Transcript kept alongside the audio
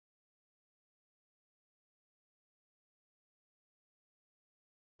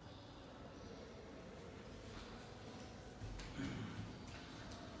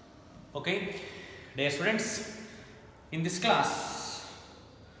Okay, dear students, in this class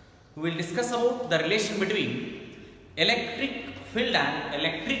we will discuss about the relation between electric field and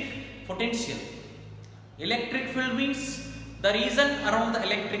electric potential. Electric field means the region around the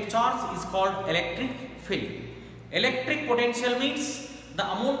electric charge is called electric field. Electric potential means the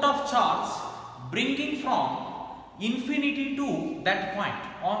amount of charge bringing from infinity to that point,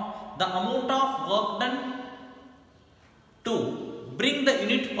 or the amount of work done to bring the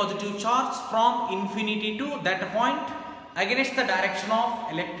unit positive charge from infinity to that point against the direction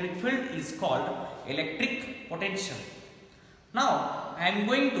of electric field is called electric potential. Now I am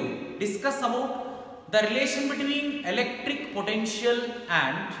going to discuss about the relation between electric potential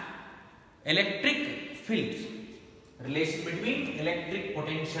and electric field. Relation between electric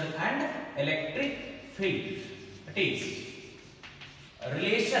potential and electric field. That is,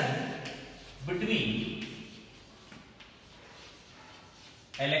 relation between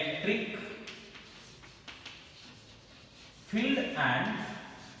electric field and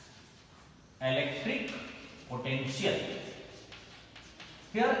electric potential.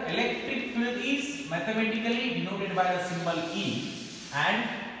 Here electric field is mathematically denoted by the symbol E and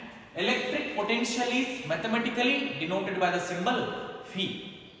electric potential is mathematically denoted by the symbol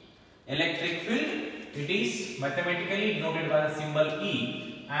phi. Electric field, it is mathematically denoted by the symbol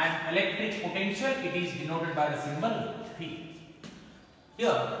E, and electric potential, it is denoted by the symbol phi.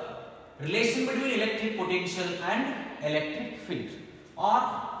 Here, relation between electric potential and electric field, or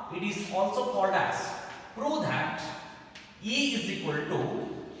it is also called as prove that E is equal to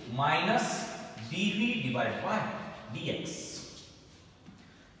minus dV divided by dx.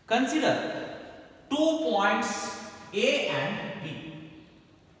 Consider 2 points A and B.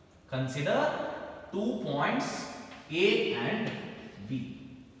 Consider 2 points A and B.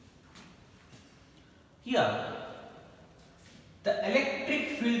 Here, the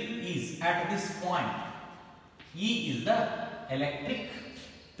electric field is at this point. E is the electric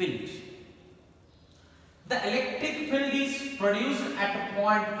field. The electric field is produced at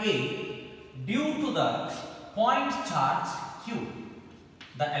point A due to the point charge Q.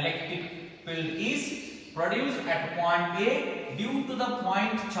 The electric field is produced at point A due to the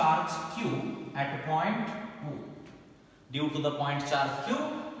point charge Q at point O. Due to the point charge Q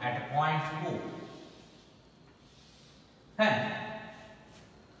at point O. And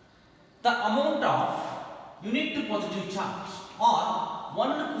the amount of unit positive charge or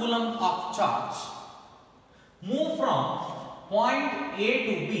 1 coulomb of charge move from point A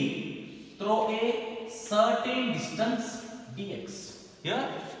to B through a certain distance dx. Here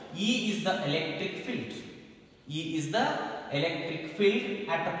E is the electric field. E is the electric field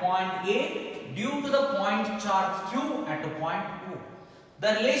at point A due to the point charge Q at point O.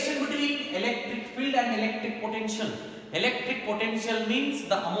 The relation between electric field and electric potential. Electric potential means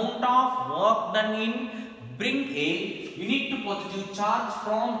the amount of work done in bring a unit positive charge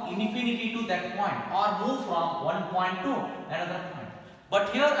from infinity to that point, or move from one point to another point. But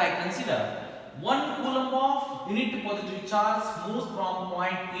here I consider 1 coulomb of unit positive charge moves from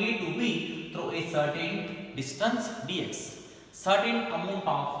point A to B through a certain distance dx. Certain amount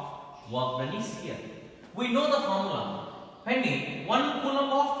of work done is here. We know the formula. When 1 coulomb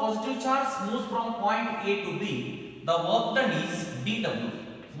of positive charge moves from point A to B, the work done is dW.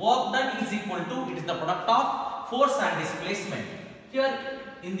 Work done is equal to, it is the product of force and displacement. Here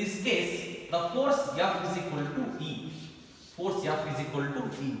in this case, the force F is equal to E. Force F is equal to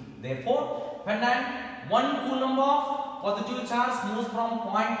E. Therefore, when 1 coulomb of positive charge moves from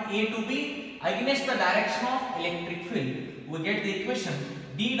point A to B against the direction of electric field, we get the equation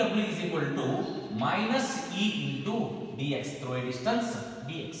dW is equal to minus E into dx through a distance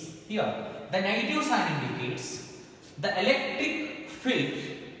dx. Here, the negative sign indicates the electric field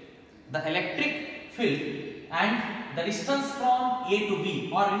and the distance from A to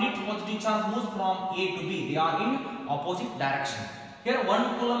B, or unit positive charge moves from A to B, they are in opposite direction. Here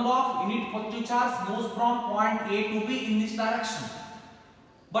 1 coulomb of unit positive charge moves from point A to B in this direction.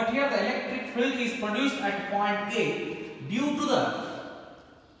 But here the electric field is produced at point A due to the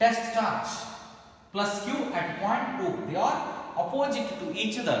test charge plus Q at point O. They are opposite to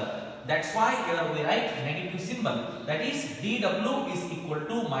each other. That's why here we write negative symbol, that is dW is equal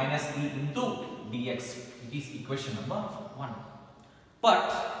to minus E into dx. It is equation number 1.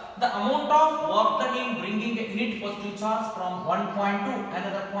 But the amount of work done in bringing a unit positive charge from one point to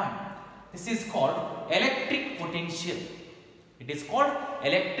another point, this is called electric potential. It is called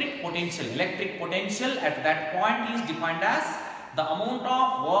electric potential. Electric potential at that point is defined as the amount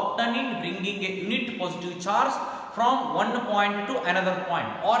of work done in bringing a unit positive charge from one point to another point,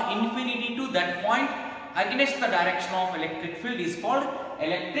 or infinity to that point against the direction of electric field, is called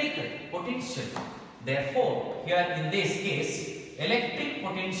electric potential. Therefore, here in this case, electric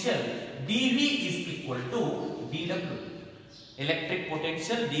potential dV is equal to dW. Electric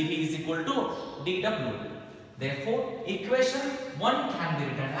potential dV is equal to dW. Therefore, equation 1 can be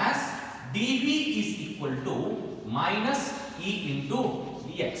written as dV is equal to minus E into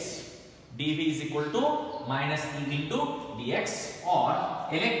dx. dV is equal to minus E into dx, or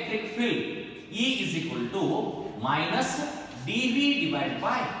electric field E is equal to minus dV divided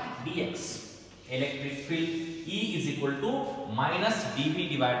by dx. Electric field E is equal to minus dV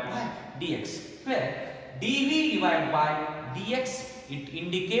divided by dx, where dV divided by dx, it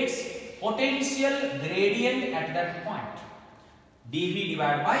indicates potential gradient at that point. dV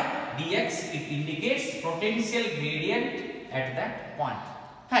divided by dx, it indicates potential gradient at that point.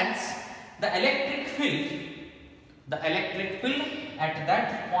 Hence, the electric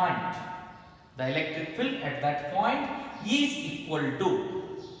field at that point, is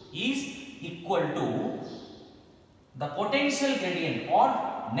equal to the potential gradient or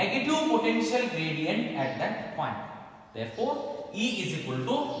negative potential gradient at that point. Therefore, E is equal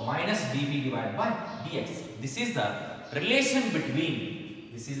to minus dV divided by dx. This is the relation between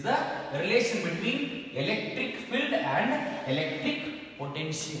electric field and electric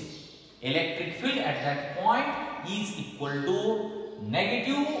potential. Electric field at that point is equal to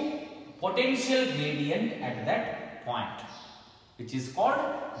negative potential gradient at that point, which is called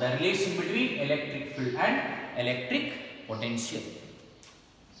the relation between electric field and electric potential.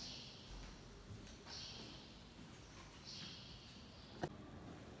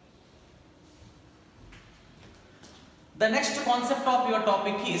 The next concept of your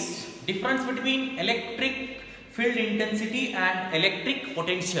topic is difference between electric field intensity and electric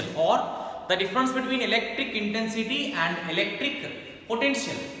potential, or the difference between electric intensity and electric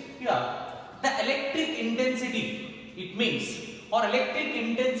potential. Here, the electric intensity, it means, or electric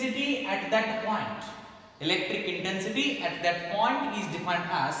intensity at that point. Electric intensity at that point is defined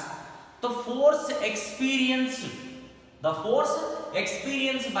as the force experienced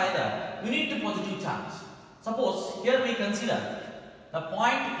by the unit positive charge. Suppose here we consider the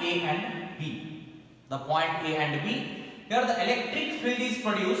point A and B. The point A and B, here the electric field is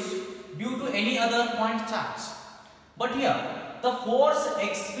produced due to any other point charge. But here the force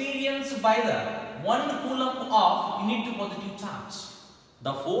experienced by the 1 coulomb of unit positive charge.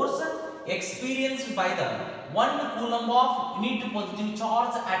 The force experienced by the 1 coulomb of unit positive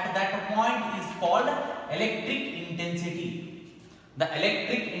charge at that point is called electric intensity. The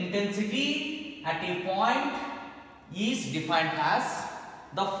electric intensity at a point is defined as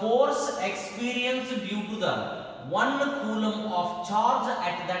the force experienced due to the 1 coulomb of charge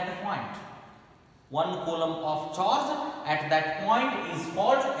at that point. 1 coulomb of charge at that point is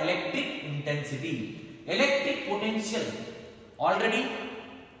called electric intensity. Electric potential, already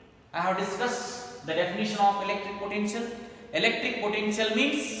I have discussed the definition of electric potential. Electric potential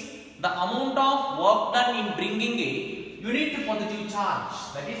means the amount of work done in bringing a unit positive charge,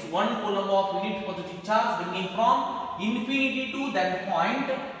 that is 1 coulomb of unit positive charge bringing from infinity to that point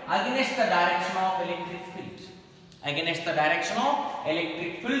against the direction of electric field. Against the direction of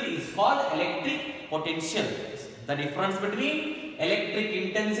electric field is called electric potential. The difference between electric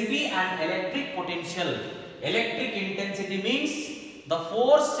intensity and electric potential. Electric intensity means the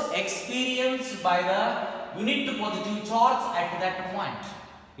force experienced by the unit positive charge at that point.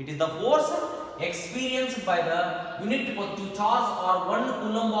 It is the force experienced by the unit positive charge or 1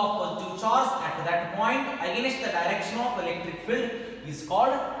 coulomb of positive charge at that point against the direction of electric field is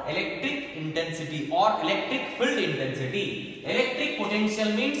called electric intensity or electric field intensity. Electric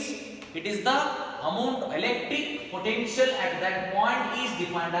potential means it is the amount of electric potential at that point is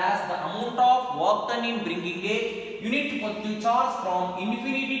defined as the amount of work done in bringing a unit positive charge from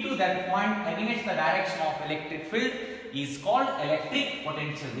infinity to that point against the direction of electric field is called electric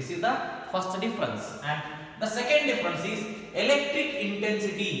potential. This is the first difference. And the second difference is electric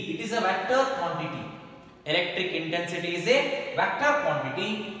intensity. It is a vector quantity. Electric intensity is a vector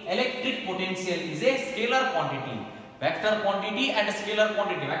quantity. Electric potential is a scalar quantity. Vector quantity and scalar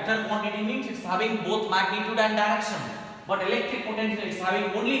quantity. Vector quantity means it's having both magnitude and direction. But electric potential is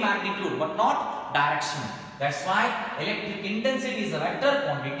having only magnitude but not direction. That's why electric intensity is a vector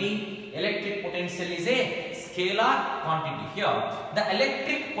quantity. Electric potential is a scalar quantity. Here, the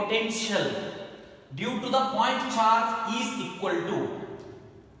electric potential due to the point charge is equal to,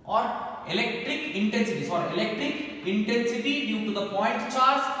 or electric intensity due to the point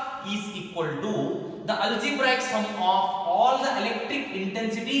charge is equal to the algebraic sum of all the electric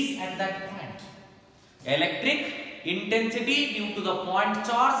intensities at that point. Electric intensity due to the point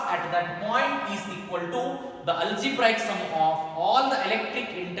charge at that point is equal to the algebraic sum of all the electric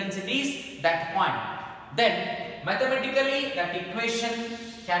intensities that point. Then mathematically that equation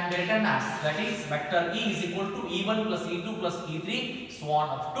can be written as, that is, vector E is equal to E1 plus E2 plus E3 so on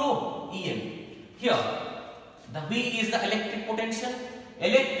up to En. Here the V is the electric potential.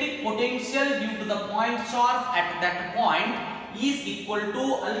 Electric potential due to the point charge at that point is equal to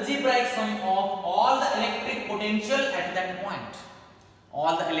algebraic sum of all the electric potential at that point.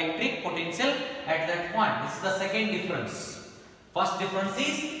 All the electric potential at that point. This is the second difference. First difference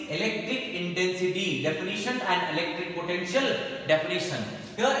is electric intensity definition and electric potential definition.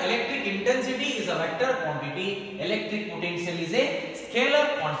 Here electric intensity is a vector quantity, electric potential is a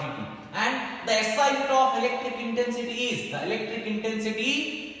scalar quantity. And the SI unit of electric intensity is, the electric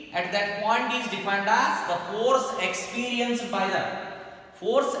intensity at that point is defined as the force experienced by the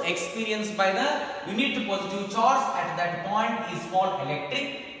unit positive charge at that point is called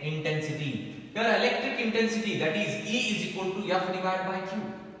electric intensity. Here electric intensity, that is E is equal to F divided by Q,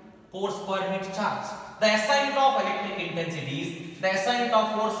 force per unit charge. The SI unit of electric intensity is, the SI unit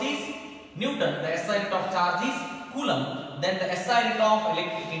of force is Newton, the SI unit of charge is Coulomb, then the SI unit of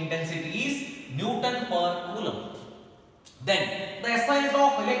electric intensity is Newton per Coulomb. Then the SI unit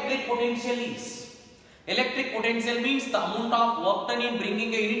of electric potential is, electric potential means the amount of work done in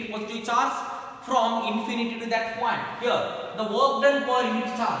bringing a unit positive charge from infinity to that point. Here the work done per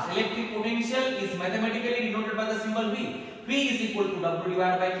unit charge, electric potential is mathematically denoted by the symbol V. V is equal to W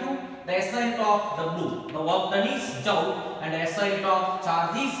divided by Q. The SI unit of W, the work done is Joule, and the SI unit of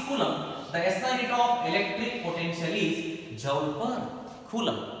charge is Coulomb. The SI unit of electric potential is Joule per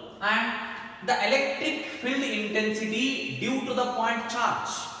Coulomb. And the electric field intensity due to the point charge,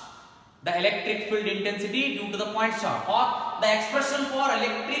 the electric field intensity due to the point charge, or the expression for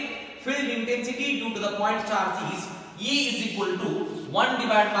electric field intensity due to the point charge is E is equal to 1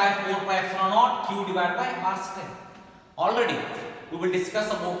 divided by 4 pi epsilon naught Q divided by R square. Already we will discuss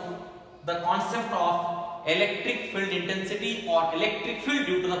about the concept of electric field intensity or electric field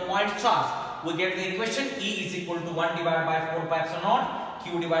due to the point charge. We get the equation E is equal to 1 divided by 4 pi epsilon naught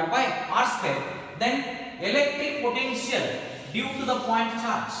Q divided by R square. Then electric potential due to the point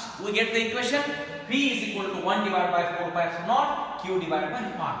charge, we get the equation P is equal to 1 divided by 4 pi epsilon naught Q divided by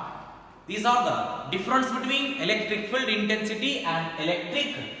R. These are the difference between electric field intensity and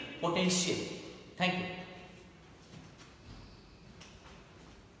electric potential. Thank you.